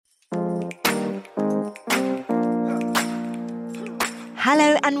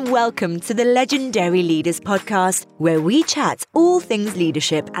Hello and welcome to the Legendary Leaders podcast, where we chat all things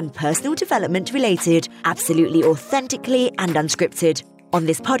leadership and personal development related, absolutely authentically and unscripted. On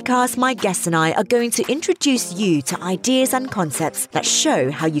this podcast, my guests and I are going to introduce you to ideas and concepts that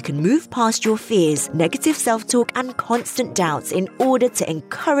show how you can move past your fears, negative self-talk and constant doubts in order to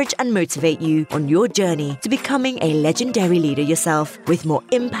encourage and motivate you on your journey to becoming a legendary leader yourself with more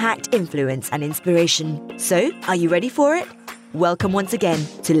impact, influence and inspiration. So, are you ready for it? Welcome once again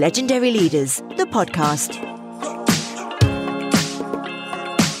to Legendary Leaders, the podcast.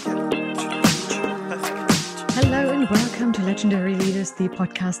 Hello and welcome to Legendary Leaders, the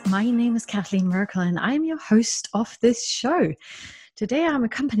podcast. My name is Kathleen Merkel and I'm your host of this show. Today I'm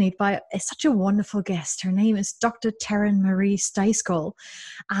accompanied by such a wonderful guest. Her name is Dr. Taryn Marie Stejskal,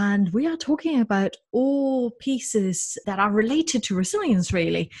 and we are talking about all pieces that are related to resilience,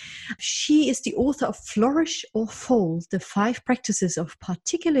 really. She is the author of Flourish or Fall, the 5 practices of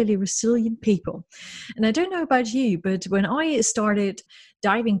particularly resilient people. And I don't know about you, but when I started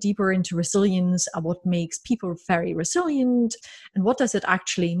diving deeper into resilience and what makes people very resilient and what does it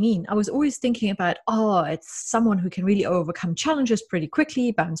actually mean, I was always thinking about, it's someone who can really overcome challenges pretty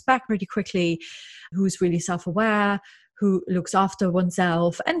quickly, bounce back pretty quickly, who's really self-aware, who looks after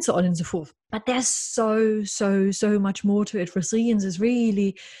oneself, and so on and so forth. But there's so much more to it. Resilience is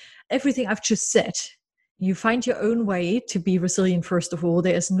really everything I've just said. You find your own way to be resilient, first of all.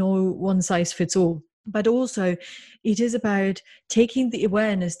 There's no one size fits all. But also, it is about taking the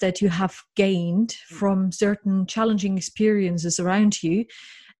awareness that you have gained from certain challenging experiences around you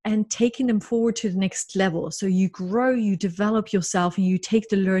and taking them forward to the next level. So you grow, you develop yourself, and you take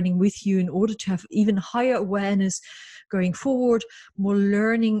the learning with you in order to have even higher awareness going forward, more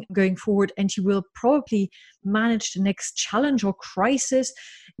learning going forward, and you will probably manage the next challenge or crisis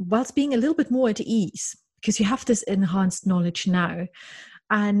whilst being a little bit more at ease because you have this enhanced knowledge now.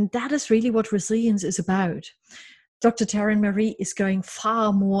 And that is really what resilience is about. Dr. Taryn Marie is going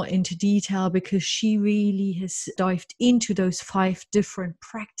far more into detail because she really has dived into those 5 different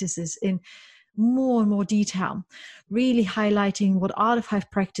practices in more and more detail, really highlighting what are the 5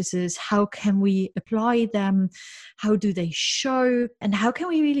 practices, how can we apply them, how do they show, and how can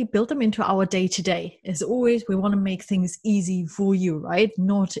we really build them into our day-to-day. As always, we want to make things easy for you, right?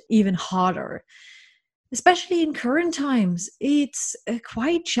 Not even harder. Especially in current times, it's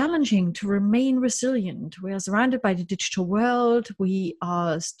quite challenging to remain resilient. We are surrounded by the digital world. We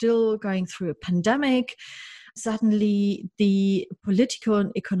are still going through a pandemic. Suddenly, the political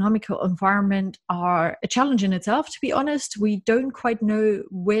and economical environment are a challenge in itself, to be honest. We don't quite know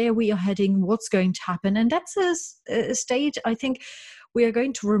where we are heading, what's going to happen. And that's a state I think we are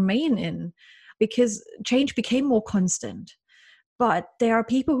going to remain in because change became more constant. But there are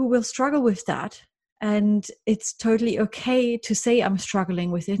people who will struggle with that. And it's totally okay to say I'm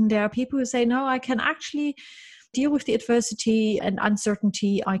struggling with it. And there are people who say, no, I can actually deal with the adversity and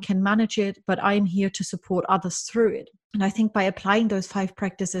uncertainty. I can manage it, but I'm here to support others through it. And I think by applying those 5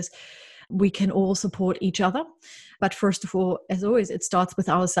 practices, we can all support each other. But first of all, as always, it starts with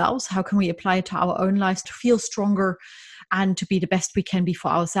ourselves. How can we apply it to our own lives to feel stronger and to be the best we can be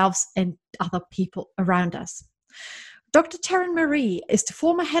for ourselves and other people around us? Dr. Taryn Marie is the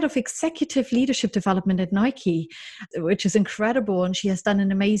former head of executive leadership development at Nike, which is incredible, and she has done an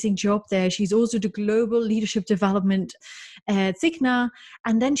amazing job there. She's also the global leadership development at Cigna,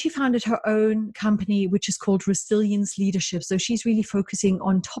 and then she founded her own company, which is called Resilience Leadership. So she's really focusing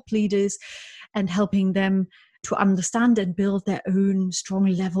on top leaders and helping them to understand and build their own strong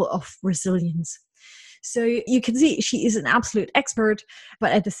level of resilience. So you can see she is an absolute expert,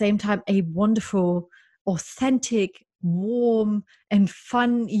 but at the same time, a wonderful, authentic, warm and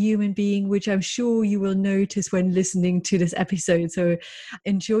fun human being, which I'm sure you will notice when listening to this episode. So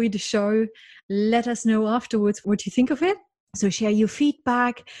enjoy the show. Let us know afterwards what you think of it. So share your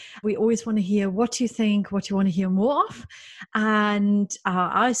feedback. We always want to hear what you think, what you want to hear more of. And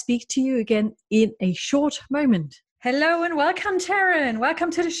I'll speak to you again in a short moment. Hello and welcome, Taryn. Welcome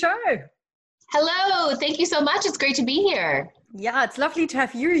to the show. Hello. Thank you so much. It's great to be here. Yeah, it's lovely to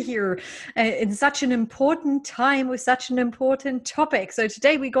have you here in such an important time with such an important topic. So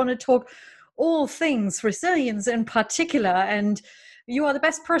today we're going to talk all things resilience in particular, and you are the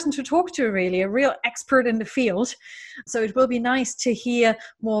best person to talk to, really, a real expert in the field. So it will be nice to hear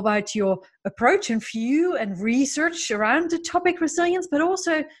more about your approach and view and research around the topic resilience, but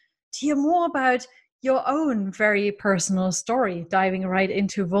also to hear more about your own very personal story, diving right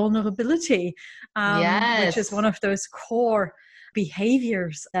into vulnerability, which is one of those core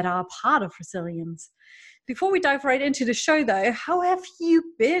behaviors that are part of resilience. Before we dive right into the show, though, how have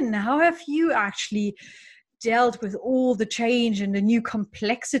you been? How have you actually dealt with all the change and the new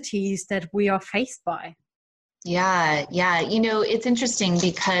complexities that we are faced by? Yeah. It's interesting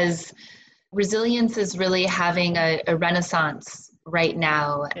because resilience is really having a renaissance right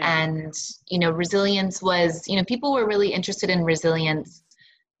now. Yeah. And, resilience was, people were really interested in resilience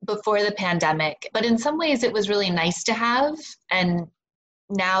before the pandemic, but in some ways it was really nice to have. And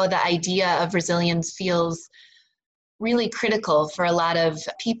now the idea of resilience feels really critical for a lot of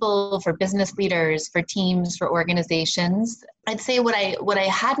people, for business leaders, for teams, for organizations. I'd say what I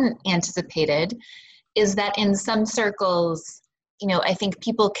hadn't anticipated is that in some circles, I think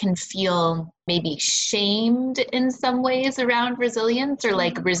people can feel maybe shamed in some ways around resilience, or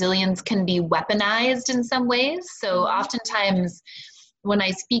like resilience can be weaponized in some ways. So oftentimes when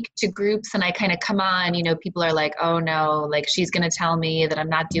I speak to groups and I kind of come on, people are like, oh no, like she's going to tell me that I'm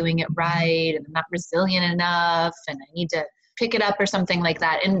not doing it right and I'm not resilient enough and I need to pick it up or something like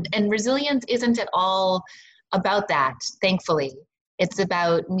that. And resilience isn't at all about that, thankfully. It's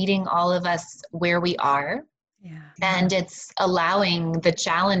about meeting all of us where we are. Yeah. And it's allowing the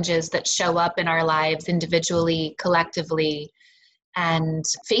challenges that show up in our lives individually, collectively, and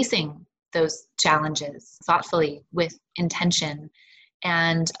facing those challenges thoughtfully with intention,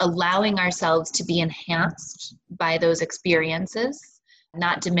 and allowing ourselves to be enhanced by those experiences,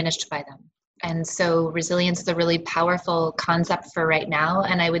 not diminished by them. And so resilience is a really powerful concept for right now.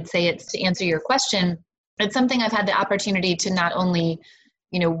 And I would say it's, to answer your question, it's something I've had the opportunity to not only,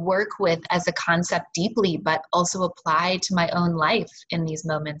 work with as a concept deeply, but also apply to my own life in these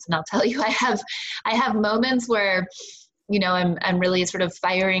moments. And I'll tell you, I have moments where, I'm really sort of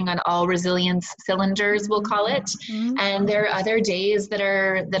firing on all resilience cylinders, we'll call it. Mm-hmm. And there are other days that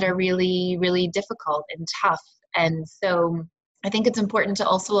are really, really difficult and tough. And so I think it's important to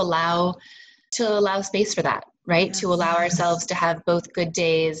also allow space for that, right? Yes. To allow ourselves to have both good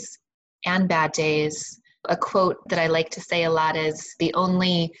days and bad days. A quote that I like to say a lot is, the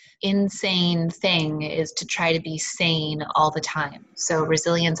only insane thing is to try to be sane all the time. So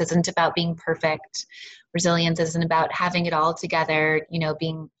resilience isn't about being perfect. Resilience isn't about having it all together,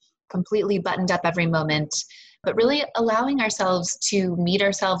 being completely buttoned up every moment, but really allowing ourselves to meet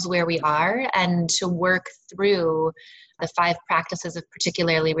ourselves where we are and to work through the 5 practices of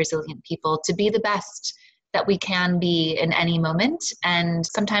particularly resilient people to be the best that we can be in any moment. And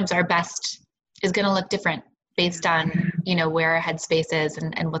sometimes our best is going to look different based on, where our headspace is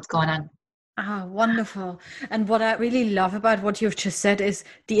and what's going on. Ah, wonderful. And what I really love about what you've just said is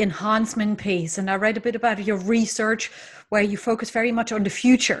the enhancement piece. And I read a bit about your research where you focus very much on the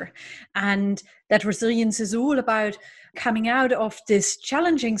future, and that resilience is all about coming out of this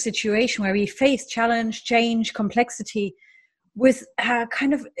challenging situation where we face challenge, change, complexity with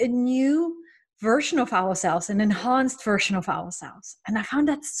kind of a new version of ourselves, an enhanced version of ourselves. And I found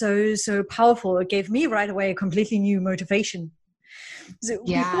that so powerful. It gave me right away a completely new motivation. So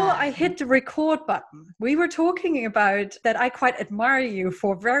before I hit the record button, we were talking about that I quite admire you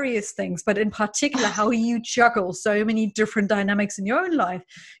for various things, but in particular, how you juggle so many different dynamics in your own life.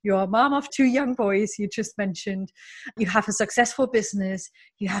 You're a mom of 2 young boys, you just mentioned. You have a successful business.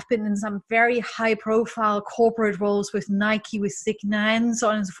 You have been in some very high-profile corporate roles with Nike, with Cigna, and so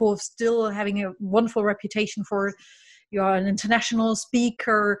on and so forth, still having a wonderful reputation for it. You're an international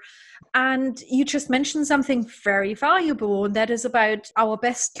speaker. And you just mentioned something very valuable, and that is about our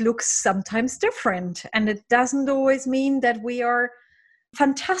best looks sometimes different. And it doesn't always mean that we are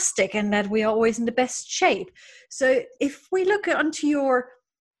fantastic and that we are always in the best shape. So if we look onto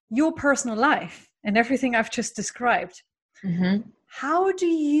your personal life and everything I've just described, how do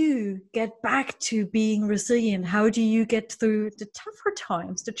you get back to being resilient? How do you get through the tougher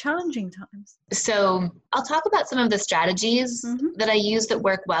times, the challenging times? So I'll talk about some of the strategies that I use that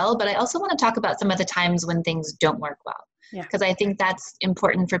work well, but I also want to talk about some of the times when things don't work well, because I think that's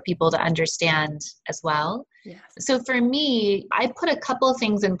important for people to understand as well. Yes. So for me, I put a couple of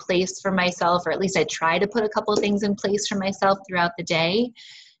things in place for myself, or at least I try to put a couple of things in place for myself throughout the day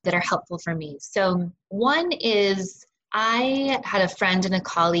that are helpful for me. So one is, I had a friend and a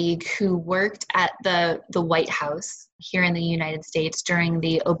colleague who worked at the White House here in the United States during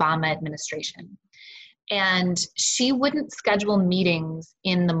the Obama administration. And she wouldn't schedule meetings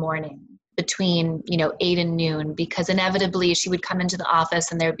in the morning between, 8 and noon, because inevitably she would come into the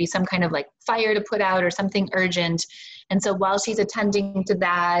office and there would be some kind of like fire to put out or something urgent. And so while she's attending to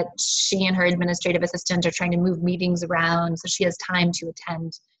that, she and her administrative assistant are trying to move meetings around so she has time to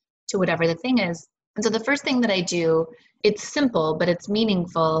attend to whatever the thing is. And so the first thing that I do, it's simple, but it's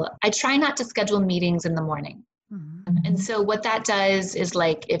meaningful. I try not to schedule meetings in the morning. And so what that does is,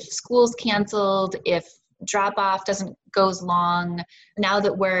 like, if school's canceled, if drop off doesn't goes long. Now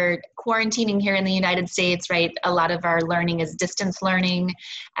that we're quarantining here in the United States, right, a lot of our learning is distance learning.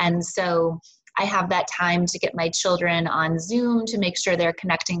 And so I have that time to get my children on Zoom to make sure they're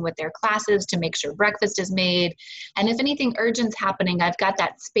connecting with their classes, to make sure breakfast is made. And if anything urgent's happening, I've got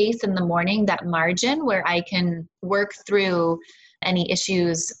that space in the morning, that margin where I can work through any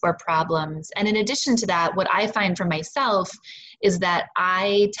issues or problems. And in addition to that, what I find for myself is that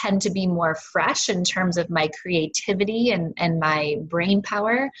I tend to be more fresh in terms of my creativity and my brain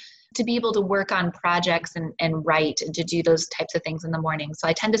power to be able to work on projects and write and to do those types of things in the morning. So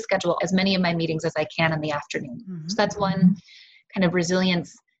I tend to schedule as many of my meetings as I can in the afternoon. Mm-hmm. So that's one kind of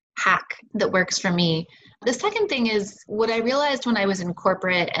resilience hack that works for me. The second thing is what I realized when I was in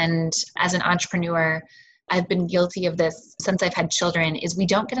corporate and as an entrepreneur, I've been guilty of this since I've had children, is we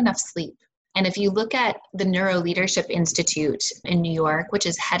don't get enough sleep. And if you look at the Neuro Leadership Institute in New York, which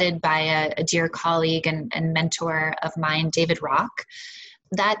is headed by a dear colleague and mentor of mine, David Rock,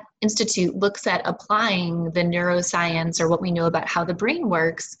 that institute looks at applying the neuroscience or what we know about how the brain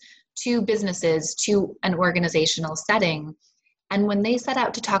works to businesses, to an organizational setting. And when they set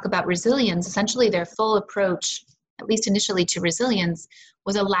out to talk about resilience, essentially their full approach, at least initially to resilience,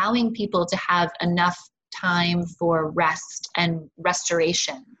 was allowing people to have enough time for rest and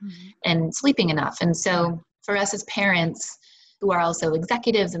restoration and sleeping enough. And so for us as parents who are also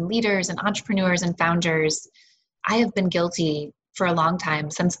executives and leaders and entrepreneurs and founders, I have been guilty for a long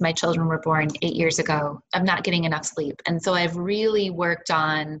time, since my children were born 8 years ago, of not getting enough sleep. And so I've really worked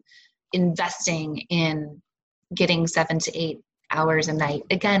on investing in getting 7 to 8 hours a night.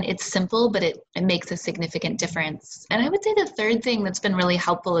 Again, it's simple, but it makes a significant difference. And I would say the third thing that's been really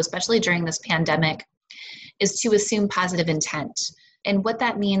helpful, especially during this pandemic, is to assume positive intent. And what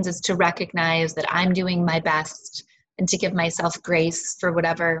that means is to recognize that I'm doing my best and to give myself grace for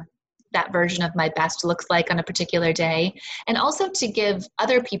whatever that version of my best looks like on a particular day. And also to give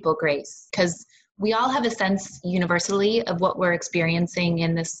other people grace, because we all have a sense universally of what we're experiencing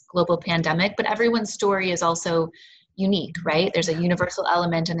in this global pandemic, but everyone's story is also unique, right? There's a universal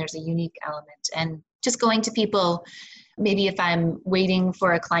element and there's a unique element. And just going to people, maybe if I'm waiting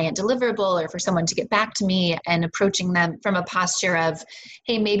for a client deliverable or for someone to get back to me, and approaching them from a posture of,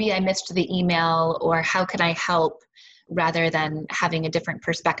 hey, maybe I missed the email, or how can I help, rather than having a different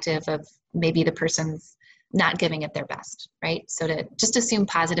perspective of maybe the person's not giving it their best, right? So to just assume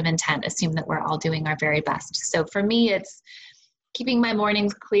positive intent, assume that we're all doing our very best. So for me, it's keeping my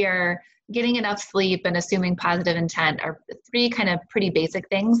mornings clear, getting enough sleep, and assuming positive intent are three kind of pretty basic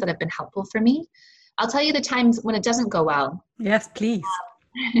things that have been helpful for me. I'll tell you the times when it doesn't go well. Yes, please.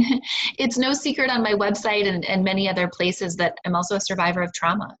 It's no secret on my website and many other places that I'm also a survivor of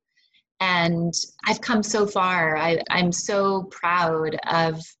trauma. And I've come so far. I'm so proud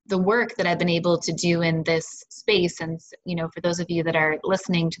of the work that I've been able to do in this space. And, you know, for those of you that are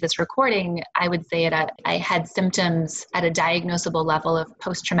listening to this recording, I would say I had symptoms at a diagnosable level of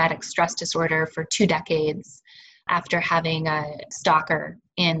post-traumatic stress disorder for 2 decades after having a stalker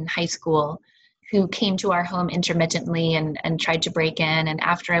in high school who came to our home intermittently and tried to break in. And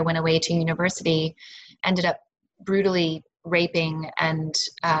after I went away to university, ended up brutally raping and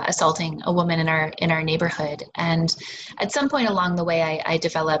assaulting a woman in our neighborhood. And at some point along the way, I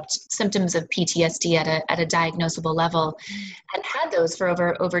developed symptoms of PTSD at a diagnosable level, and had those for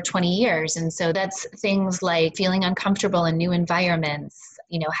over 20 years. And so that's things like feeling uncomfortable in new environments,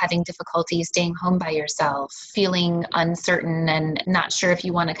 you know, having difficulty staying home by yourself, feeling uncertain and not sure if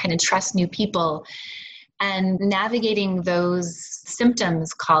you want to kind of trust new people. And navigating those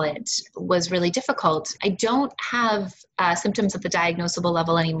symptoms, call it, was really difficult. I don't have symptoms at the diagnosable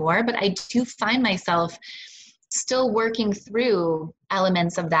level anymore, but I do find myself still working through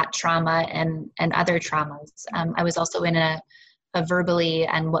elements of that trauma and other traumas. I was also in a verbally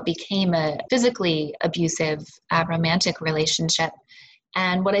and what became a physically abusive romantic relationship.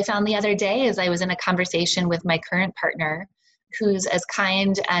 And what I found the other day is I was in a conversation with my current partner, who's as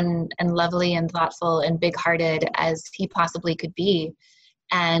kind and lovely and thoughtful and big-hearted as he possibly could be.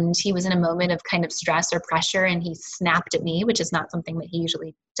 And he was in a moment of kind of stress or pressure, and he snapped at me, which is not something that he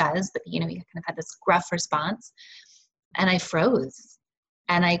usually does, but, you know, he kind of had this gruff response. And I froze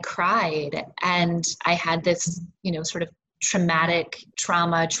and I cried, and I had this, you know, sort of traumatic,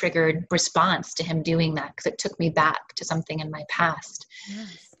 trauma-triggered response to him doing that, because it took me back to something in my past.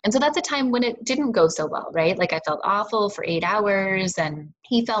 Yes. And so that's a time when it didn't go so well, right? Like I felt awful for 8 hours, and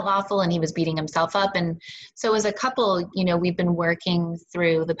he felt awful, and he was beating himself up. And so as a couple, you know, we've been working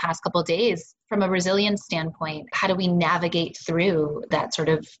through the past couple of days from a resilience standpoint. How do we navigate through that sort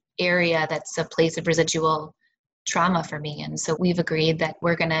of area that's a place of residual trauma for me? And so we've agreed that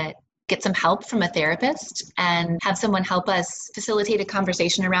we're going to get some help from a therapist and have someone help us facilitate a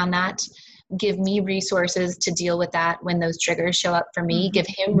conversation around that, give me resources to deal with that when those triggers show up for me, give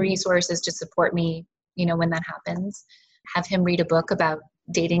him resources to support me, when that happens, have him read a book about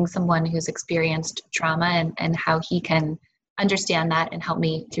dating someone who's experienced trauma and how he can understand that and help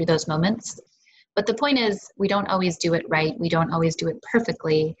me through those moments. But the point is, we don't always do it right. We don't always do it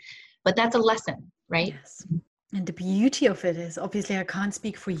perfectly, but that's a lesson, right? Yes. And the beauty of it is, obviously, I can't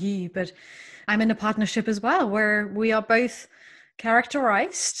speak for you, but I'm in a partnership as well, where we are both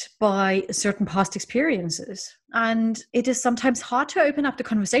characterized by certain past experiences. And it is sometimes hard to open up the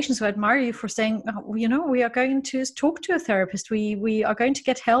conversation. So I admire you for saying, we are going to talk to a therapist. We are going to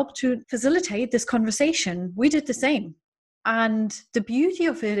get help to facilitate this conversation. We did the same. And the beauty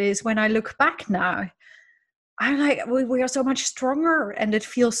of it is, when I look back now, I'm like, we are so much stronger, and it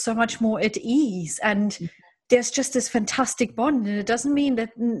feels so much more at ease. And there's just this fantastic bond, and it doesn't mean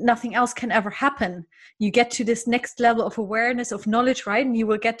that nothing else can ever happen. You get to this next level of awareness, of knowledge, right? And you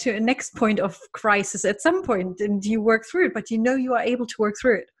will get to a next point of crisis at some point, and you work through it, but you are able to work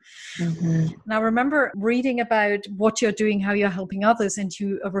through it. And I remember reading about what you're doing, how you're helping others, and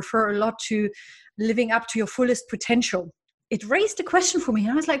you refer a lot to living up to your fullest potential. It raised a question for me.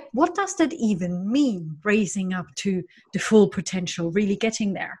 And I was like, what does that even mean? Raising up to the full potential, really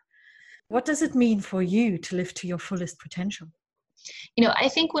getting there. What does it mean for you to live to your fullest potential? I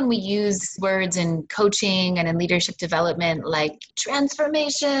think when we use words in coaching and in leadership development, like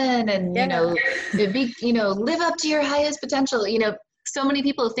transformation and, live up to your highest potential, so many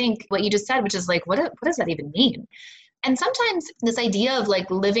people think what you just said, which is like, what does that even mean? And sometimes this idea of like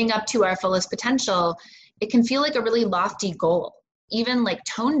living up to our fullest potential, it can feel like a really lofty goal, even like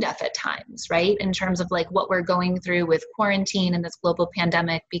tone deaf at times, right? In terms of like what we're going through with quarantine and this global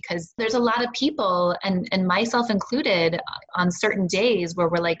pandemic, because there's a lot of people, and myself included, on certain days where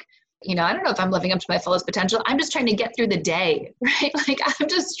we're like, I don't know if I'm living up to my fullest potential. I'm just trying to get through the day, right? Like I'm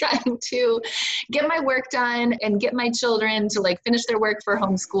just trying to get my work done and get my children to like finish their work for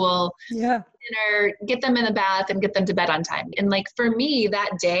homeschool. Yeah. Dinner, get them in the bath and get them to bed on time. And like for me that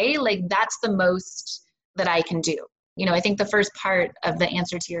day, like that's the most that I can do. I think the first part of the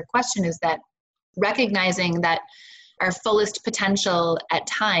answer to your question is that recognizing that our fullest potential at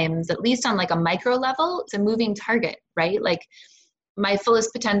times, at least on like a micro level, it's a moving target, right? Like my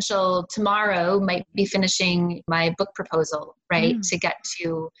fullest potential tomorrow might be finishing my book proposal, right? To get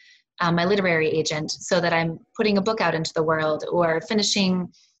to my literary agent so that I'm putting a book out into the world, or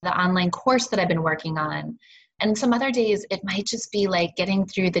finishing the online course that I've been working on. And some other days it might just be like getting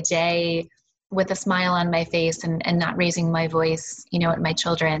through the day with a smile on my face and not raising my voice, at my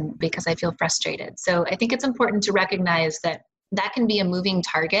children because I feel frustrated. So I think it's important to recognize that can be a moving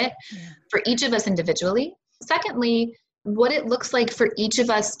target for each of us individually. Secondly, what it looks like for each of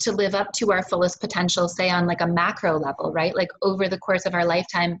us to live up to our fullest potential, say on like a macro level, right? Like over the course of our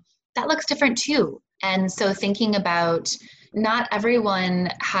lifetime, that looks different too. And so thinking about, not everyone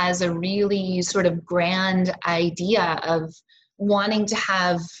has a really sort of grand idea of wanting to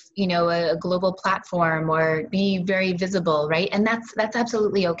have, a global platform or be very visible, right? And that's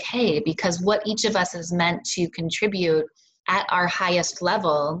absolutely okay, because what each of us is meant to contribute at our highest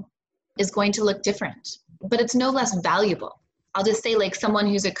level is going to look different, but it's no less valuable. I'll just say, like someone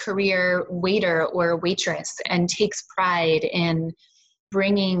who's a career waiter or waitress and takes pride in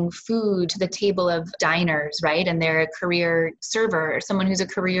bringing food to the table of diners, right? And they're a career server, or someone who's a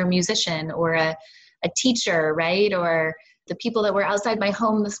career musician, or a teacher, right? Or the people that were outside my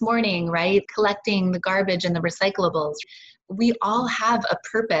home this morning, right? Collecting the garbage and the recyclables. We all have a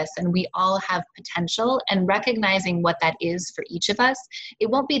purpose and we all have potential, and recognizing what that is for each of us. It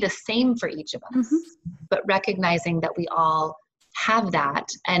won't be the same for each of us, but recognizing that we all have that,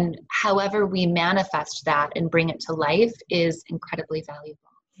 and however we manifest that and bring it to life is incredibly valuable.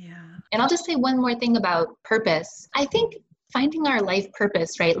 Yeah. And I'll just say one more thing about purpose. I think finding our life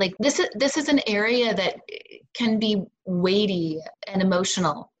purpose, right? Like this is an area that can be weighty and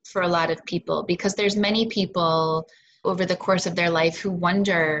emotional for a lot of people, because there's many people over the course of their life who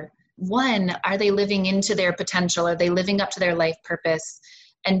wonder, one, are they living into their potential? Are they living up to their life purpose?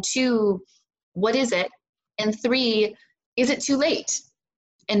 And two, what is it? And three, is it too late?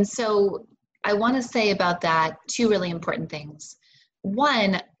 And so I want to say about that two really important things.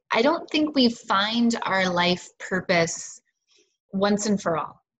 One, I don't think we find our life purpose once and for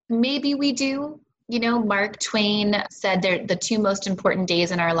all. Maybe we do. Mark Twain said the two most important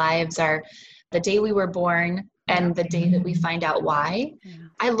days in our lives are the day we were born and the day that we find out why. Yeah.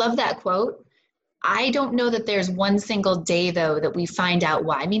 I love that quote. I don't know that there's one single day, though, that we find out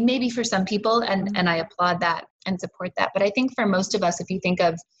why. I mean, maybe for some people, and I applaud that and support that. But I think for most of us, if you think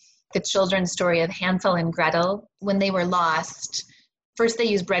of the children's story of Hansel and Gretel. When they were lost, first they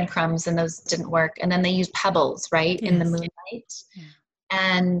used breadcrumbs and those didn't work. And then they used pebbles, right, in the moonlight. Yeah.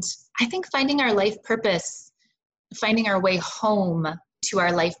 And I think finding our life purpose, finding our way home to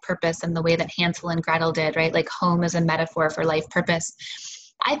our life purpose in the way that Hansel and Gretel did, right? Like home is a metaphor for life purpose.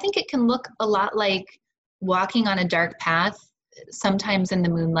 I think it can look a lot like walking on a dark path, sometimes in the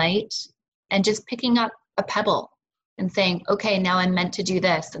moonlight, and just picking up a pebble and saying, okay, now I'm meant to do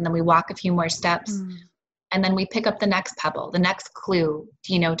this. And then we walk a few more steps and then we pick up the next pebble, the next clue,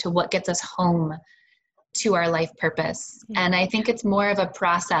 to what gets us home to our life purpose. Yeah. And I think it's more of a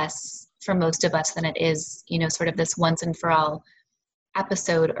process for most of us than it is, sort of this once and for all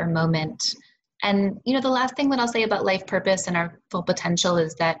episode or moment. And, the last thing that I'll say about life purpose and our full potential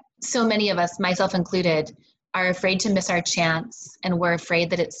is that so many of us, myself included, are afraid to miss our chance, and we're afraid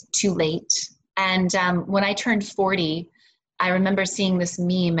that it's too late. And when I turned 40, I remember seeing this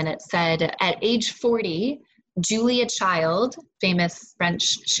meme, and it said, at age 40, Julia Child, famous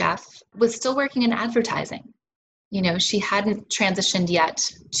French chef, was still working in advertising. She hadn't transitioned yet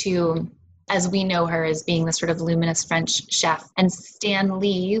to, as we know her, as being the sort of luminous French chef. And Stan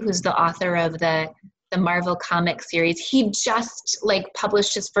Lee, who's the author of the Marvel comic series, he just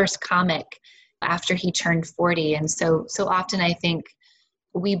published his first comic after he turned 40. And so often I think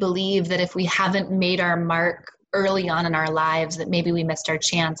we believe that if we haven't made our mark early on in our lives, that maybe we missed our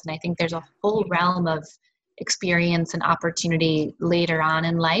chance. And I think there's a whole realm of experience and opportunity later on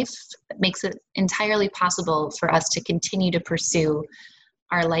in life that makes it entirely possible for us to continue to pursue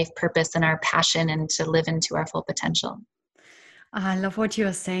our life purpose and our passion and to live into our full potential. I love what you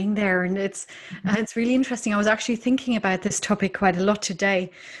are saying there. And it's really interesting. I was actually thinking about this topic quite a lot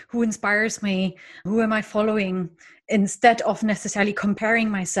today. Who inspires me? Who am I following? Instead of necessarily comparing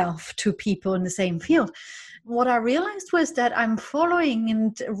myself to people in the same field. What I realized was that I'm following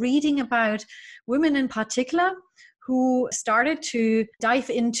and reading about women in particular who started to dive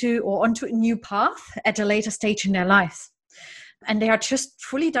into or onto a new path at a later stage in their lives. And they are just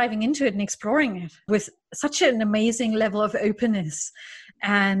fully diving into it and exploring it with such an amazing level of openness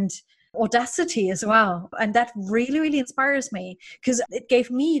and audacity as well. And that really, really inspires me, because it gave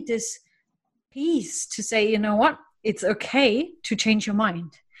me this peace to say, you know what, it's okay to change your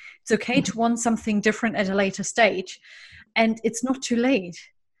mind. It's okay to want something different at a later stage. And it's not too late.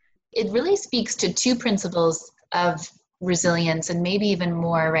 It really speaks to two principles of resilience, and maybe even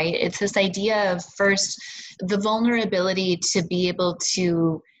more, right? It's this idea of, first, the vulnerability to be able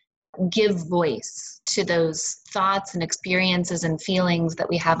to give voice to those thoughts and experiences and feelings that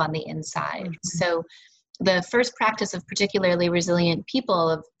we have on the inside. Mm-hmm. So the first practice of particularly resilient people,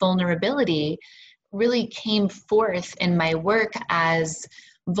 of vulnerability, really came forth in my work as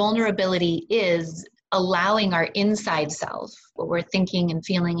vulnerability is allowing our inside self, what we're thinking and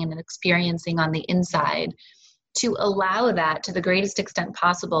feeling and experiencing on the inside, to allow that to the greatest extent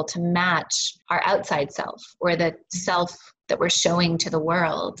possible to match our outside self, or the self that we're showing to the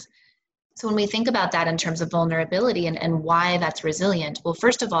world. So when we think about that in terms of vulnerability and why that's resilient, well,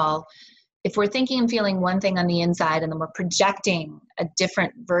 first of all, if we're thinking and feeling one thing on the inside and then we're projecting a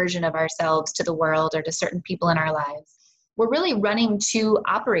different version of ourselves to the world or to certain people in our lives, we're really running two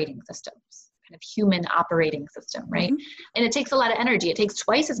operating systems, kind of human operating system, right? Mm-hmm. And it takes a lot of energy. It takes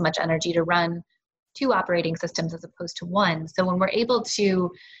twice as much energy to run two operating systems as opposed to one. So when we're able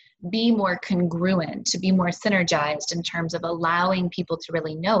to be more congruent, to be more synergized in terms of allowing people to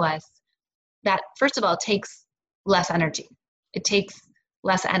really know us, that first of all takes less energy. It takes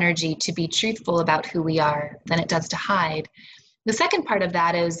less energy to be truthful about who we are than it does to hide. The second part of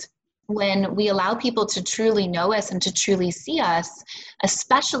that is when we allow people to truly know us and to truly see us,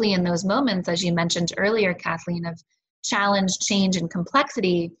 especially in those moments, as you mentioned earlier, Kathleen, of challenge, change, and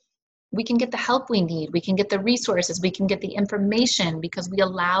complexity, we can get the help we need. We can get the resources. We can get the information, because we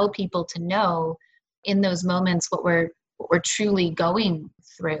allow people to know in those moments what we're truly going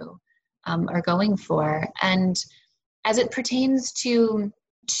through or going for. And as it pertains to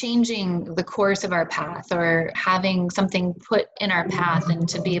changing the course of our path or having something put in our path, and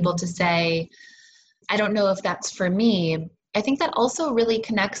to be able to say, I don't know if that's for me, I think that also really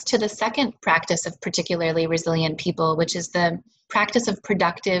connects to the second practice of particularly resilient people, which is the practice of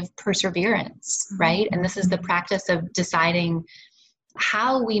productive perseverance, right? And this is the practice of deciding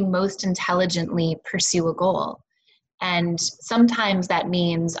how we most intelligently pursue a goal. And sometimes that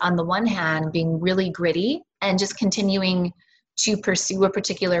means, on the one hand, being really gritty and just continuing to pursue a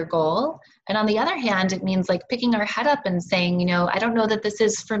particular goal. And on the other hand, it means picking our head up and saying, I don't know that this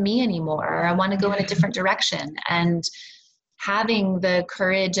is for me anymore, or I want to go in a different direction. And having the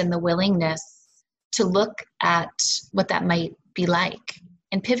courage and the willingness to look at what that might be like.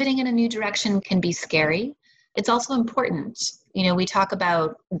 And pivoting in a new direction can be scary. It's also important. We talk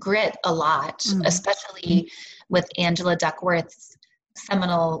about grit a lot, especially with Angela Duckworth's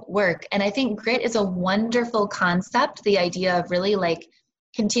seminal work. And I think grit is a wonderful concept, the idea of really like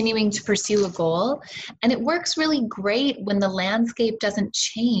continuing to pursue a goal. And it works really great when the landscape doesn't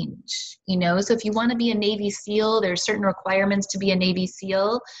change, So if you want to be a Navy SEAL, there's certain requirements to be a Navy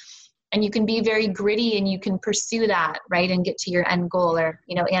SEAL. And you can be very gritty and you can pursue that, right, and get to your end goal. Or,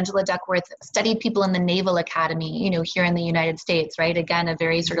 Angela Duckworth studied people in the Naval Academy, here in the United States, right? Again, a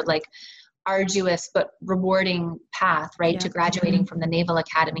very sort of like arduous but rewarding path, right, to graduating from the Naval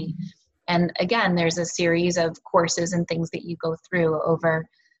Academy. And again, there's a series of courses and things that you go through over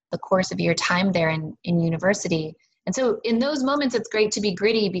the course of your time there in university. And so in those moments, it's great to be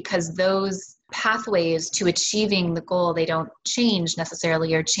gritty because those pathways to achieving the goal, they don't change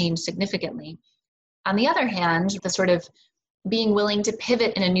necessarily or change significantly. On the other hand, the sort of being willing to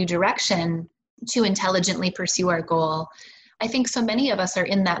pivot in a new direction to intelligently pursue our goal, I think so many of us are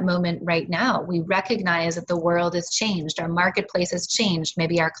in that moment right now. We recognize that the world has changed. Our marketplace has changed.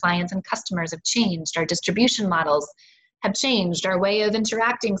 Maybe our clients and customers have changed. Our distribution models have changed. Our way of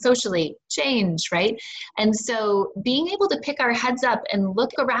interacting socially changed, right? And so being able to pick our heads up and look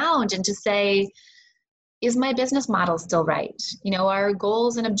around and to say, is my business model still right? Are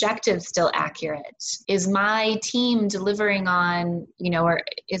goals and objectives still accurate? Is my team delivering on, or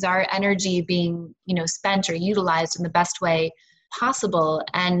is our energy being, spent or utilized in the best way possible?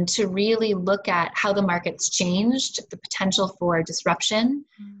 And to really look at how the market's changed, the potential for disruption,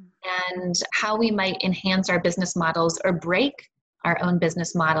 and how we might enhance our business models or break our own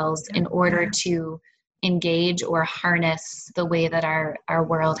business models in order to engage or harness the way that our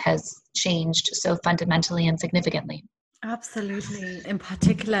world has changed so fundamentally and significantly. Absolutely. In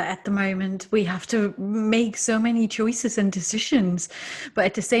particular, at the moment, we have to make so many choices and decisions. But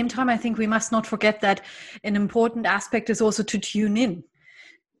at the same time, I think we must not forget that an important aspect is also to tune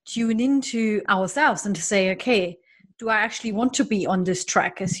into ourselves and to say, okay, do I actually want to be on this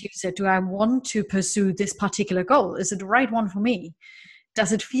track? As you said, do I want to pursue this particular goal? Is it the right one for me?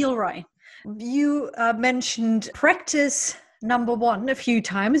 Does it feel right? You mentioned practice number 1 a few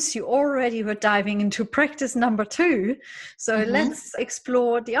times. You already were diving into practice number 2. So let's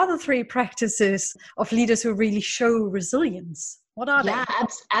explore the other 3 practices of leaders who really show resilience. What are they? Yeah,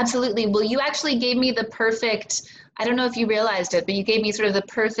 absolutely. Well, you actually gave me the perfect, I don't know if you realized it, but you gave me sort of the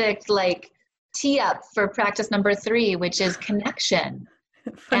perfect tee up for practice number 3, which is connection.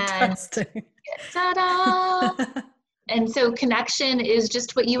 Fantastic. And, ta-da! And so connection is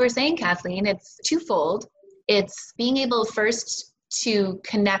just what you were saying, Kathleen. It's twofold. It's being able first to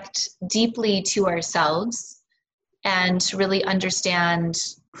connect deeply to ourselves and to really understand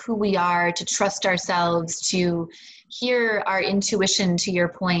who we are, to trust ourselves, to hear our intuition, to your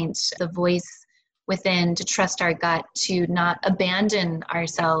point, the voice within, to trust our gut, to not abandon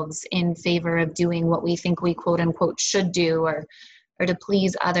ourselves in favor of doing what we think we quote unquote should do or to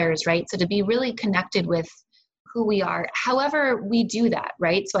please others, right? So to be really connected with who we are, however we do that,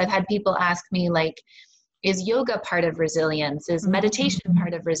 right? So I've had people ask me is yoga part of resilience? Is meditation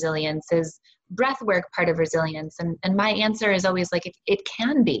part of resilience? Is breath work part of resilience? And my answer is always it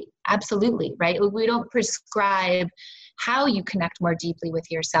can be, absolutely, right? We don't prescribe how you connect more deeply with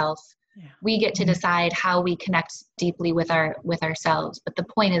yourself. Yeah. We get to decide how we connect deeply with ourselves. But the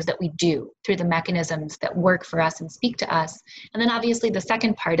point is that we do through the mechanisms that work for us and speak to us. And then obviously the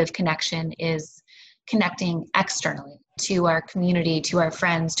second part of connection is connecting externally to our community, to our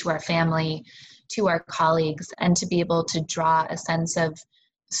friends, to our family, to our colleagues, and to be able to draw a sense of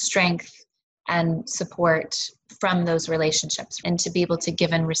strength and support from those relationships and to be able to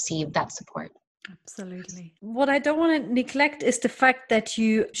give and receive that support. Absolutely. What I don't want to neglect is the fact that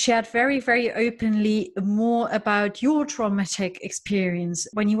you shared very, very openly more about your traumatic experience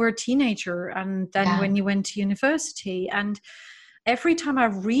when you were a teenager and then when you went to university. And every time I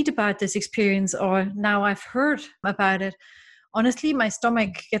read about this experience, or now I've heard about it, honestly, my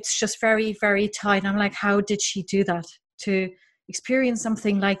stomach gets just very, very tight. I'm like, how did she do that? To experience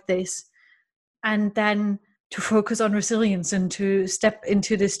something like this and then to focus on resilience and to step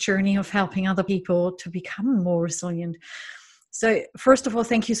into this journey of helping other people to become more resilient. So first of all,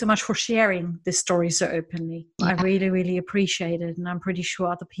 thank you so much for sharing this story so openly. Yeah. I really, really appreciate it. And I'm pretty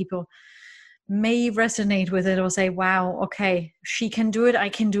sure other people may resonate with it or say, wow, okay, she can do it. I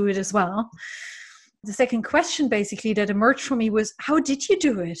can do it as well. The second question basically that emerged for me was, how did you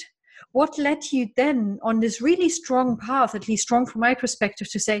do it? What led you then on this really strong path, at least strong from my perspective,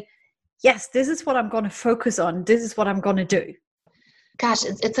 to say, yes, this is what I'm going to focus on. This is what I'm going to do. Gosh,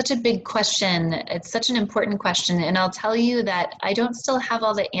 it's such a big question. It's such an important question. And I'll tell you that I don't still have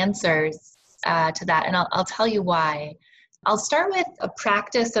all the answers to that. And I'll tell you why. I'll start with a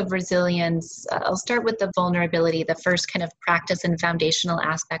practice of resilience. I'll start with the vulnerability, the first kind of practice and foundational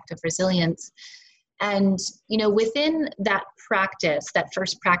aspect of resilience. And, within that practice, that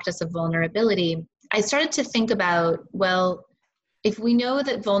first practice of vulnerability, I started to think about, well, if we know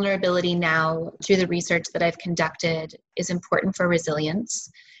that vulnerability now, through the research that I've conducted, is important for resilience,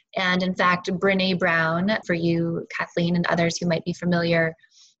 and in fact, Brené Brown, for you, Kathleen, and others who might be familiar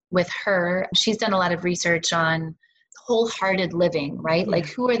with her, she's done a lot of research on wholehearted living, right? Yeah. Like,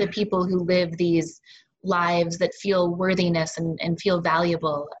 who are the people who live these lives that feel worthiness and feel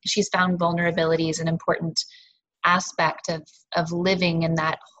valuable? She's found vulnerability is an important aspect of living in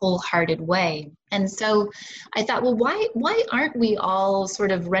that wholehearted way. And so I thought, well, why aren't we all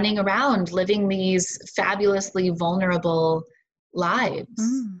sort of running around living these fabulously vulnerable lives?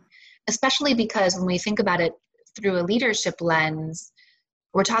 Especially because when we think about it through a leadership lens,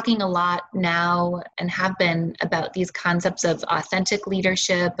 we're talking a lot now and have been about these concepts of authentic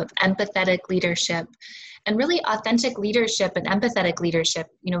leadership, of empathetic leadership, and really authentic leadership and empathetic leadership.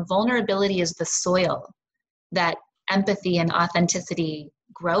 Vulnerability is the soil that empathy and authenticity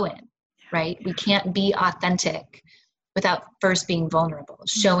grow in, right? We can't be authentic without first being vulnerable,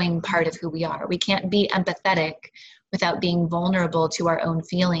 showing part of who we are. We can't be empathetic without being vulnerable to our own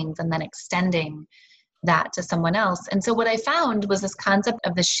feelings and then extending that to someone else. And so what I found was this concept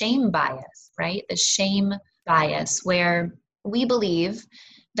of the shame bias, right? The shame bias, where we believe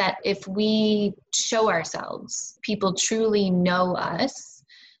that if we show ourselves, people truly know us,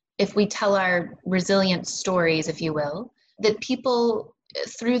 if we tell our resilient stories, if you will, that people,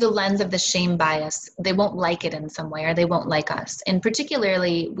 through the lens of the shame bias, they won't like it in some way, or they won't like us. And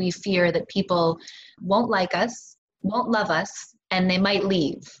particularly, we fear that people won't like us, won't love us, and they might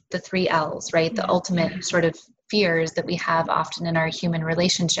leave. The 3 L's, right? The ultimate sort of fears that we have often in our human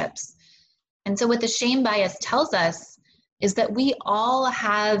relationships. And so what the shame bias tells us is that we all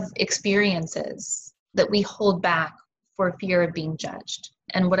have experiences that we hold back for fear of being judged.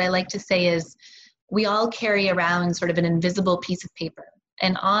 And what I like to say is we all carry around sort of an invisible piece of paper.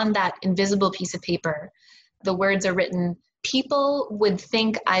 And on that invisible piece of paper, the words are written, people would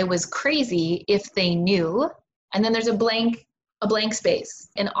think I was crazy if they knew. And then there's a blank space.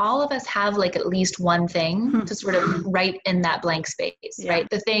 And all of us have like at least one thing to sort of write in that blank space, right?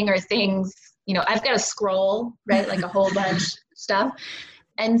 The thing or things, I've got a scroll, right? Like a whole bunch of stuff.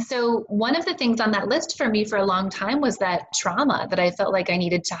 And so one of the things on that list for me for a long time was that trauma, that I felt like I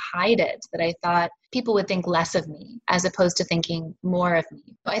needed to hide it, that I thought people would think less of me as opposed to thinking more of me.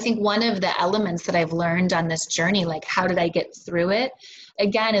 I think one of the elements that I've learned on this journey, like how did I get through it?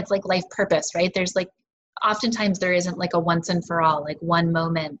 Again, it's like life purpose, right? There's like, oftentimes there isn't like a once and for all, like one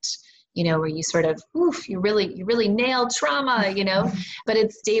moment, where you sort of, you really nail trauma, but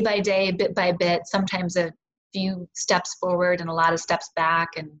it's day by day, bit by bit, sometimes a few steps forward and a lot of steps back,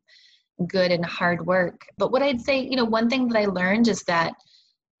 and good and hard work. But what I'd say, one thing that I learned is that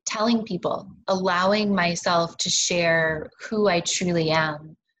telling people, allowing myself to share who I truly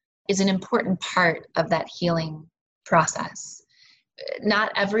am is an important part of that healing process.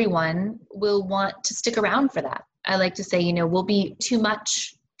 Not everyone will want to stick around for that. I like to say, we'll be too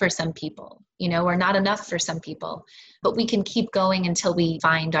much for some people, or not enough for some people, but we can keep going until we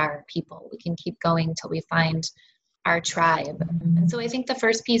find our people. We can keep going until we find our tribe. And so I think the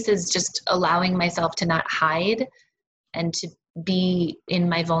first piece is just allowing myself to not hide and to be in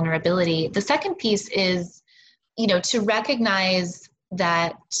my vulnerability. The second piece is, to recognize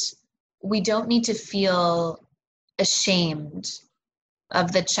that we don't need to feel ashamed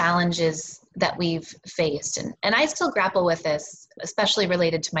of the challenges that we've faced. And I still grapple with this, especially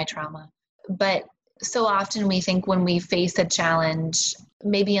related to my trauma. But so often we think when we face a challenge,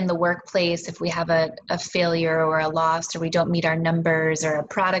 maybe in the workplace, if we have a failure or a loss, or we don't meet our numbers, or a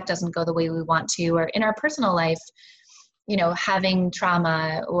product doesn't go the way we want to, or in our personal life, having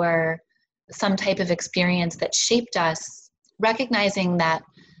trauma or some type of experience that shaped us, recognizing that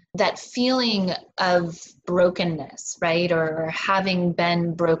feeling of brokenness, right? Or having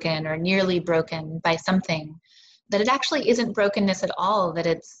been broken or nearly broken by something, that it actually isn't brokenness at all, that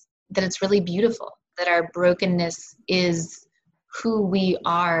it's really beautiful, that our brokenness is who we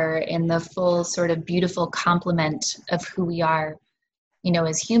are in the full sort of beautiful complement of who we are,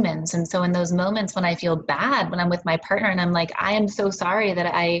 as humans. And so in those moments when I feel bad, when I'm with my partner and I'm like, I am so sorry that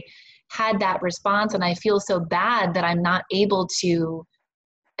I had that response, and I feel so bad that I'm not able to,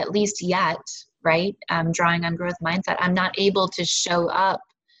 at least yet, right? Drawing on growth mindset, I'm not able to show up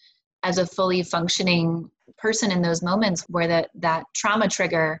as a fully functioning person in those moments where that trauma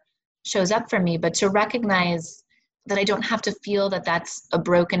trigger shows up for me, but to recognize that I don't have to feel that that's a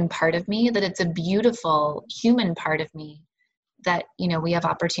broken part of me, that it's a beautiful human part of me that, we have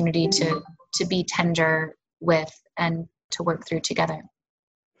opportunity to be tender with and to work through together.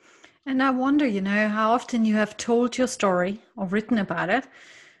 And I wonder, how often you have told your story or written about it,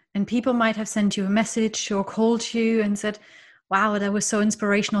 and people might have sent you a message or called you and said, wow, that was so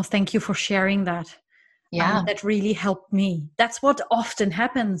inspirational. Thank you for sharing that. Yeah. That really helped me. That's what often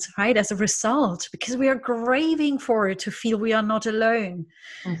happens, right? As a result, because we are craving for it, to feel we are not alone.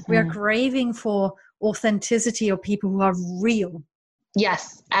 Mm-hmm. We are craving for authenticity, or people who are real.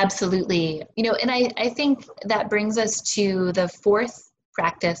 Yes, absolutely. And I think that brings us to the fourth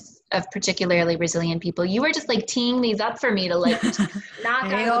practice of particularly resilient people. You were just like teeing these up for me to knock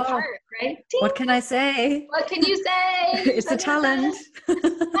out of the park, right? Ding! What can I say? What can you say? It's a talent.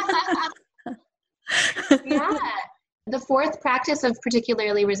 Yeah. The fourth practice of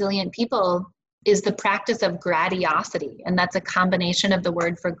particularly resilient people is the practice of gratiosity. And that's a combination of the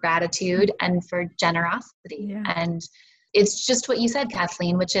word for gratitude and for generosity. Yeah. And it's just what you said,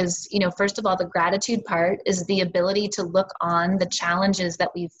 Kathleen, which is, first of all, the gratitude part is the ability to look on the challenges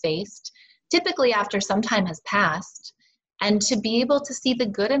that we've faced, typically after some time has passed, and to be able to see the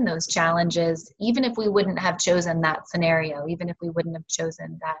good in those challenges, even if we wouldn't have chosen that scenario, even if we wouldn't have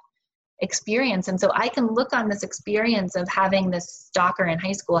chosen that experience. And so I can look on this experience of having this stalker in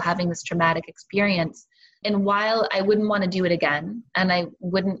high school, having this traumatic experience. And while I wouldn't want to do it again, and I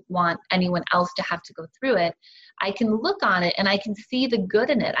wouldn't want anyone else to have to go through it, I can look on it and I can see the good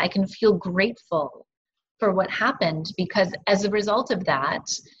in it. I can feel grateful for what happened, because as a result of that,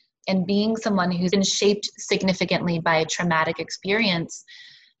 and being someone who's been shaped significantly by a traumatic experience,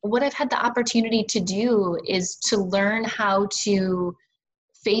 what I've had the opportunity to do is to learn how to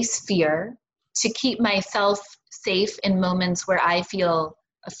face fear, to keep myself safe in moments where I feel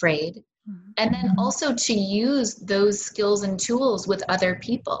afraid. And then also to use those skills and tools with other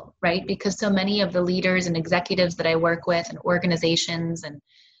people, right? Because so many of the leaders and executives that I work with, and organizations and,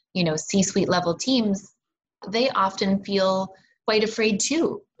 C-suite level teams, they often feel quite afraid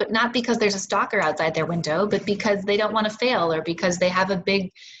too, but not because there's a stalker outside their window, but because they don't want to fail, or because they have a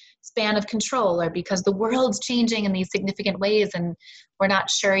big span of control, or because the world's changing in these significant ways and we're not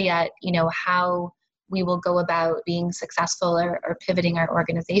sure yet, how we will go about being successful or pivoting our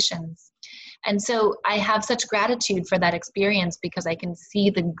organizations. And so I have such gratitude for that experience, because I can see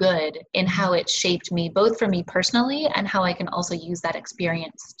the good in how it shaped me, both for me personally and how I can also use that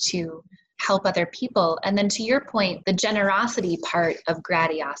experience to help other people. And then to your point, the generosity part of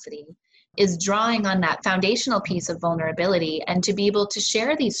gratiosity is drawing on that foundational piece of vulnerability, and to be able to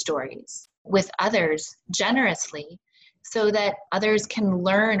share these stories with others generously, so that others can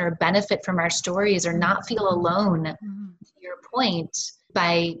learn or benefit from our stories, or not feel alone, to your point,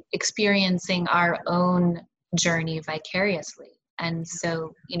 by experiencing our own journey vicariously. And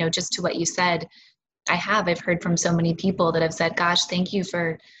so, just to what you said, I've heard from so many people that have said, gosh, thank you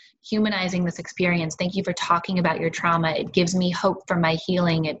for humanizing this experience. Thank you for talking about your trauma. It gives me hope for my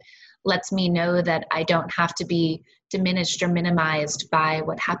healing. It lets me know that I don't have to be diminished or minimized by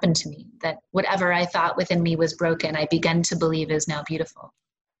what happened to me, that whatever I thought within me was broken, I began to believe is now beautiful.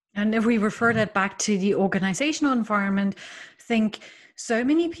 And if we refer that back to the organizational environment, think so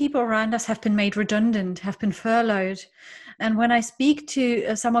many people around us have been made redundant, have been furloughed. And when I speak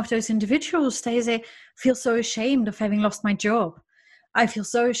to some of those individuals, they say, I feel so ashamed of having lost my job. I feel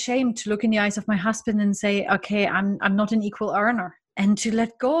so ashamed to look in the eyes of my husband and say, okay, I'm not an equal earner. And to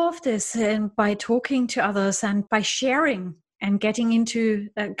let go of this, and by talking to others and by sharing and getting into,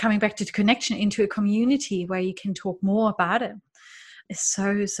 coming back to the connection, into a community where you can talk more about it, is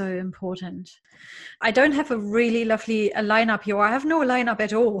so, so important. I don't have a really lovely lineup here. I have no lineup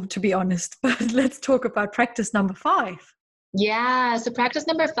at all, to be honest, but let's talk about practice number 5. Yeah, so practice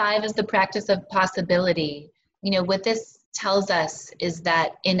number 5 is the practice of possibility. What this tells us is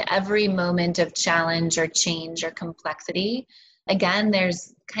that in every moment of challenge or change or complexity, again,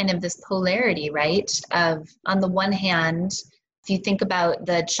 there's kind of this polarity, right? Of, on the one hand, if you think about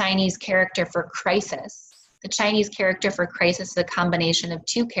the Chinese character for crisis, the Chinese character for crisis is a combination of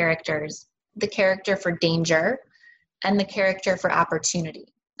 2 characters, the character for danger and the character for opportunity.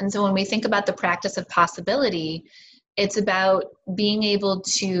 And so when we think about the practice of possibility, it's about being able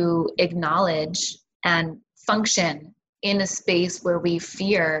to acknowledge and function in a space where we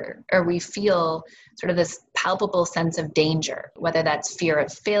fear, or we feel sort of this palpable sense of danger, whether that's fear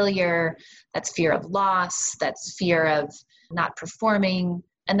of failure, that's fear of loss, that's fear of not performing,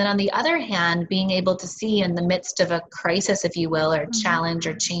 And then on the other hand, being able to see in the midst of a crisis, if you will, or challenge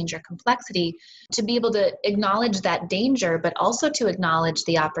or change or complexity, to be able to acknowledge that danger, but also to acknowledge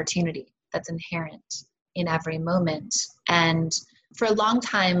the opportunity that's inherent in every moment. And for a long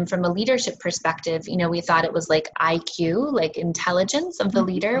time, from a leadership perspective, we thought it was like IQ, like intelligence of the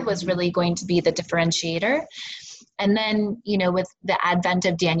leader was really going to be the differentiator. And then, with the advent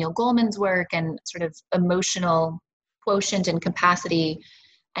of Daniel Goleman's work and sort of emotional quotient and capacity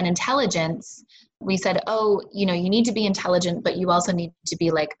and intelligence, we said, you need to be intelligent, but you also need to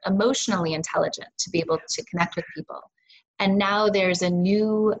be like emotionally intelligent to be able to connect with people. And now there's a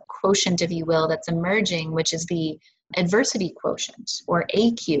new quotient, if you will, that's emerging, which is the adversity quotient, or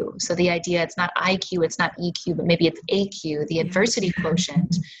AQ. So the idea, it's not IQ, it's not EQ, but maybe it's AQ, the adversity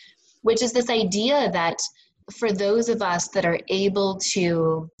quotient, which is this idea that for those of us that are able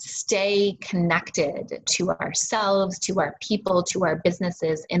to stay connected to ourselves, to our people, to our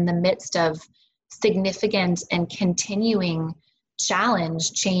businesses in the midst of significant and continuing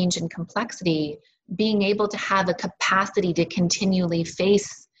challenge, change, and complexity, being able to have a capacity to continually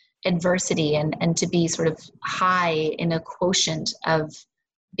face adversity and to be sort of high in a quotient of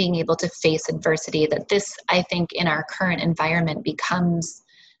being able to face adversity, that this, I think, in our current environment becomes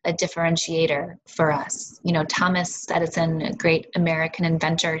a differentiator for us. Thomas Edison, a great American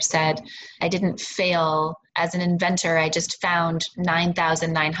inventor, said, "I didn't fail as an inventor. I just found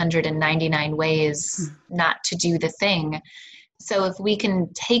 9,999 ways not to do the thing." So if we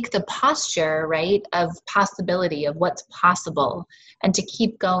can take the posture, right, of possibility, of what's possible, and to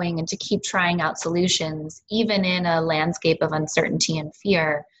keep going and to keep trying out solutions, even in a landscape of uncertainty and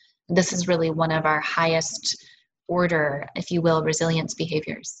fear, this is really one of our highest order, if you will, resilience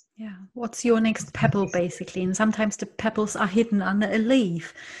behaviors. Yeah. What's your next pebble, basically? And sometimes the pebbles are hidden under a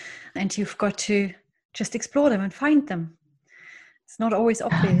leaf and you've got to just explore them and find them. It's not always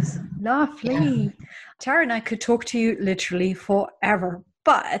obvious. Lovely. Yeah. Taryn, I could talk to you literally forever.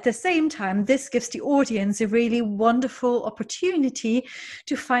 But at the same time, this gives the audience a really wonderful opportunity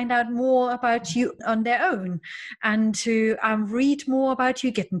to find out more about you on their own and to read more about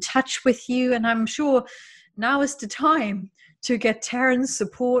you, get in touch with you. And I'm sure now is the time to get Taryn's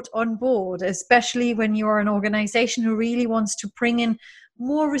support on board, especially when you're an organization who really wants to bring in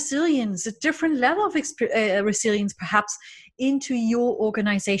more resilience, a different level of resilience perhaps into your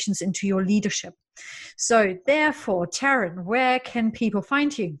organizations, into your leadership. So therefore, Taryn, where can people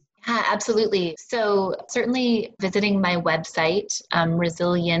find you? Yeah, absolutely. So certainly visiting my website,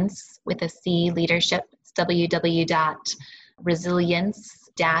 Resilience with a C Leadership,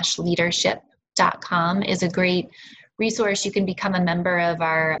 www.resilience-leadership.com is a great resource. You can become a member of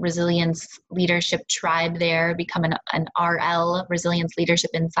our Resilience Leadership Tribe there, become an RL, Resilience Leadership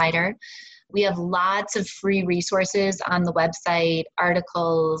Insider. We have lots of free resources on the website,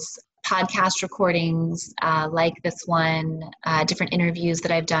 articles, podcast recordings like this one, different interviews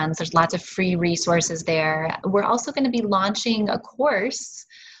that I've done. So there's lots of free resources there. We're also going to be launching a course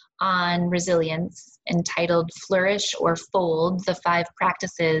on resilience entitled Flourish or Fold, the 5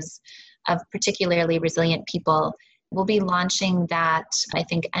 practices of particularly resilient people. We'll be launching that, I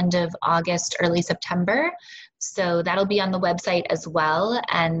think, end of August, early September. So that'll be on the website as well.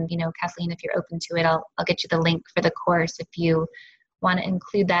 And, Kathleen, if you're open to it, I'll get you the link for the course if you want to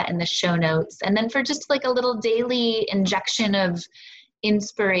include that in the show notes. And then for just like a little daily injection of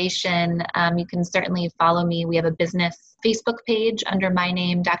inspiration, you can certainly follow me. We have a business Facebook page under my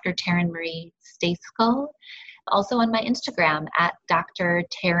name, Dr. Taryn Marie Stejskal. Also on my Instagram at Dr.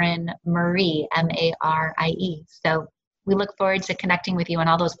 Taryn Marie, Marie. So we look forward to connecting with you on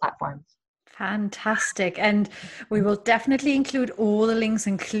all those platforms. Fantastic. And we will definitely include all the links,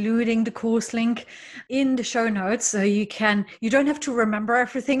 including the course link, in the show notes. So you don't have to remember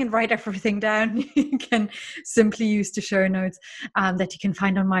everything and write everything down. You can simply use the show notes that you can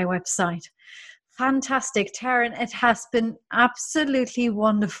find on my website. Fantastic. Taryn, it has been absolutely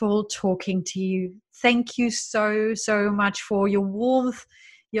wonderful talking to you. Thank you so, so much for your warmth,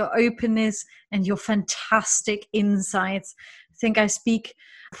 your openness, and your fantastic insights. I think I speak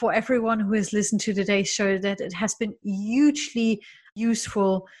for everyone who has listened to today's show that it has been hugely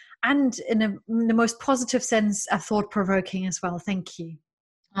useful and in the most positive sense, thought-provoking as well. Thank you.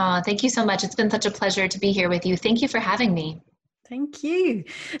 Oh, thank you so much. It's been such a pleasure to be here with you. Thank you for having me. Thank you.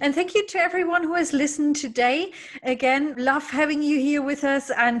 And thank you to everyone who has listened today. Again, love having you here with us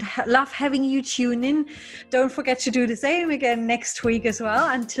and love having you tune in. Don't forget to do the same again next week as well.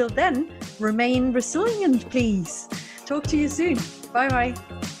 Until then, remain resilient, please. Talk to you soon. Bye-bye.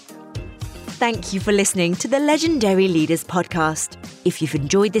 Thank you for listening to the Legendary Leaders Podcast. If you've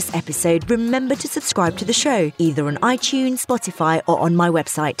enjoyed this episode, remember to subscribe to the show, either on iTunes, Spotify, or on my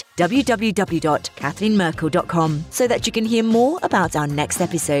website, www.kathleen.merkel.com, so that you can hear more about our next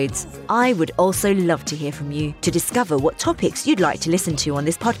episodes. I would also love to hear from you. To discover what topics you'd like to listen to on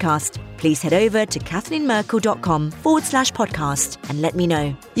this podcast, please head over to kathleenmerkel.com/podcast and let me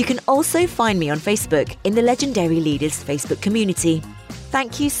know. You can also find me on Facebook in the Legendary Leaders Facebook community.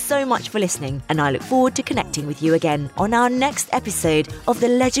 Thank you so much for listening, and I look forward to connecting with you again on our next episode of the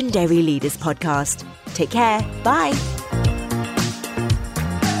Legendary Leaders podcast. Take care. Bye.